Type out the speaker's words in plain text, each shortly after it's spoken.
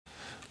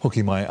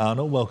Hoki mai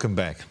Arnold, welcome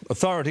back.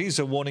 Authorities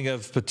are warning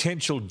of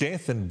potential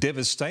death and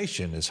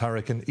devastation as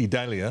Hurricane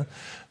Idalia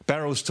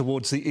barrels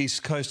towards the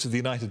east coast of the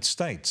United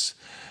States.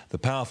 The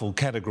powerful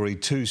Category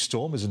 2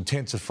 storm is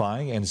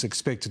intensifying and is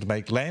expected to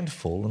make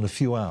landfall in a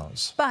few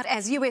hours. But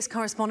as US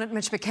correspondent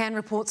Mitch McCann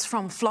reports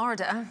from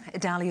Florida,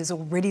 Idalia is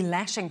already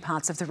lashing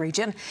parts of the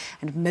region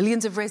and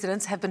millions of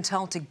residents have been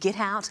told to get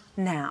out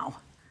now.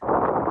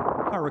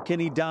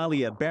 Hurricane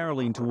Idalia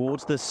barreling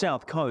towards the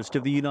south coast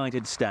of the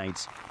United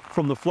States.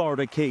 From the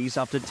Florida Keys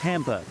up to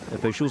Tampa,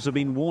 officials have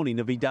been warning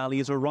of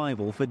Idalia's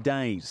arrival for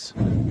days.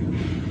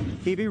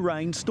 Heavy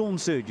rain, storm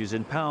surges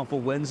and powerful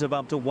winds of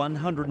up to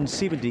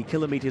 170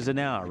 kilometres an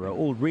hour are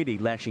already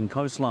lashing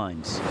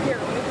coastlines.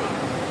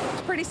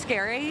 It's pretty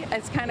scary.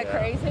 It's kind of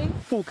crazy.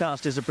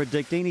 Forecasters are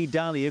predicting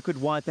Idalia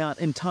could wipe out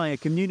entire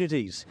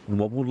communities in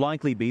what will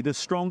likely be the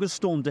strongest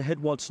storm to hit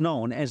what's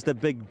known as the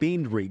Big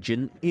Bend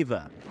region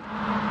ever.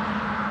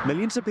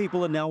 Millions of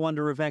people are now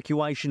under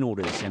evacuation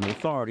orders and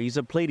authorities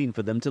are pleading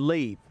for them to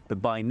leave.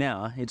 But by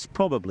now, it's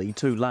probably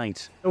too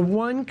late.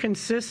 One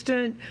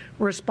consistent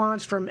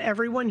response from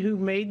everyone who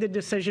made the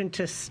decision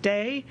to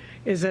stay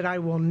is that I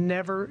will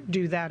never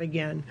do that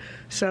again.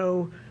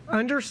 So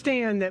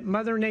understand that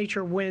Mother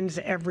Nature wins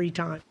every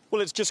time.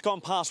 Well, it's just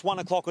gone past 1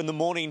 o'clock in the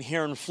morning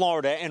here in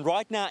Florida, and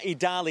right now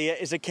Idalia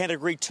is a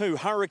Category 2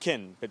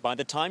 hurricane. But by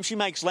the time she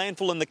makes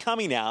landfall in the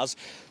coming hours,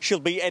 she'll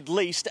be at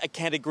least a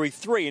Category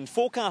 3, and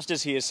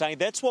forecasters here say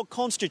that's what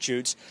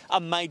constitutes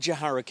a major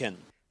hurricane.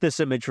 This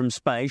image from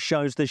space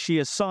shows the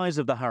sheer size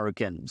of the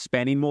hurricane,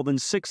 spanning more than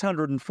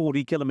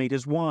 640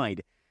 kilometres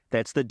wide.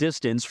 That's the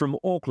distance from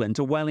Auckland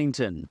to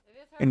Wellington.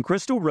 In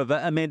Crystal River,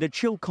 Amanda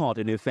Chilcott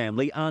and her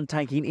family aren't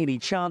taking any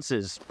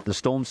chances. The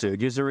storm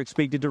surges are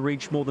expected to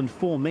reach more than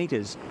 4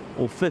 metres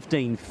or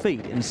 15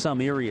 feet in some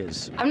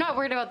areas. I'm not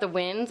worried about the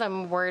winds,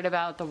 I'm worried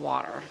about the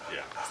water.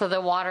 So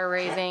the water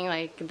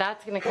raising,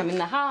 that's going to come in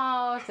the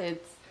house.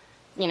 It's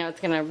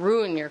going to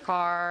ruin your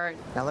car.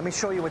 Now let me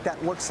show you what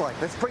that looks like.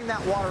 Let's bring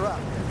that water up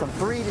from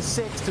 3 to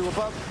 6 to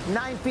above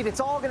 9 feet. It's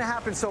all going to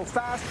happen so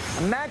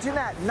fast. Imagine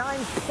that,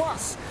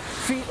 9+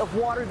 feet of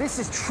water. This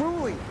is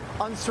truly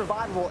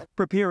unsurvivable.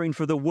 Preparing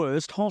for the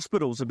worst,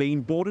 hospitals are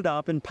being boarded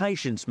up and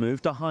patients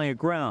moved to higher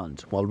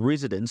ground, while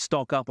residents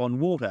stock up on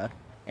water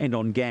and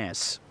on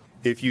gas.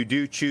 If you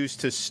do choose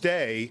to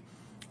stay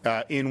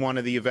in one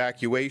of the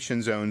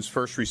evacuation zones,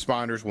 first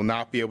responders will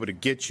not be able to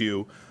get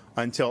you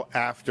until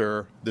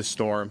after the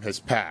storm has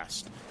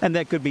passed. And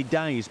that could be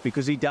days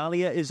because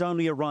Idalia is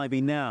only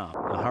arriving now.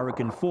 The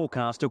hurricane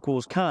forecast will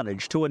cause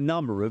carnage to a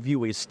number of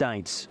US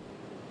states.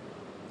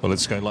 Well,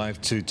 let's go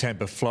live to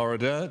Tampa,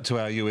 Florida, to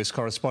our US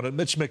correspondent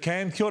Mitch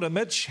McCann. Kia ora,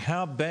 Mitch.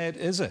 How bad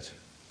is it?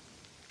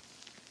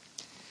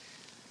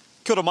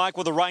 Kia ora, Mike.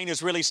 Well, the rain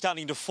is really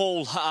starting to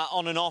fall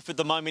on and off at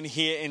the moment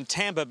here in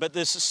Tampa, but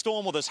this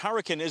storm or this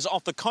hurricane is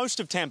off the coast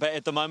of Tampa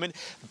at the moment,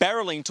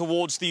 barreling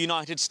towards the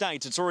United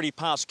States. It's already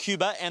passed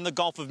Cuba and the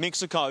Gulf of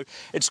Mexico.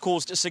 It's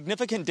caused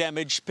significant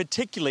damage,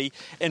 particularly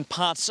in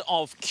parts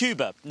of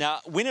Cuba. Now,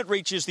 when it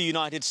reaches the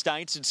United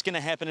States, it's going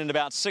to happen in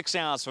about 6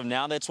 hours from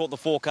now. That's what the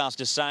forecast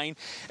is saying.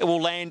 It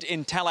will land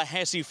in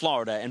Tallahassee,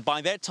 Florida, and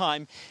by that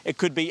time, it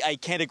could be a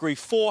Category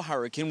 4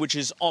 hurricane, which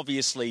is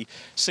obviously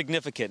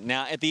significant.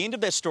 Now, at the end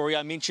of that story,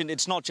 I mentioned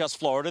it's not just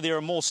Florida. There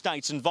are more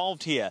states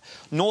involved here.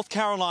 North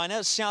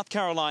Carolina, South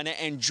Carolina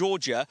and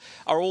Georgia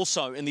are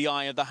also in the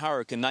eye of the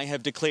hurricane. They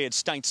have declared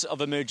states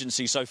of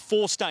emergency. So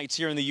 4 states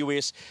here in the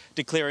US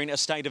declaring a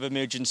state of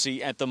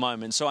emergency at the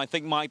moment. So I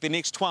think, Mike, the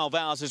next 12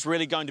 hours is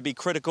really going to be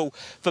critical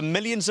for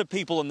millions of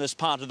people in this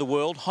part of the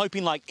world,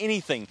 hoping like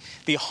anything,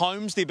 their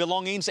homes, their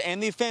belongings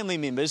and their family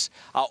members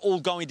are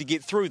all going to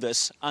get through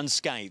this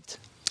unscathed.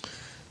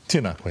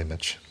 Tēnā koe,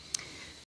 Mitch.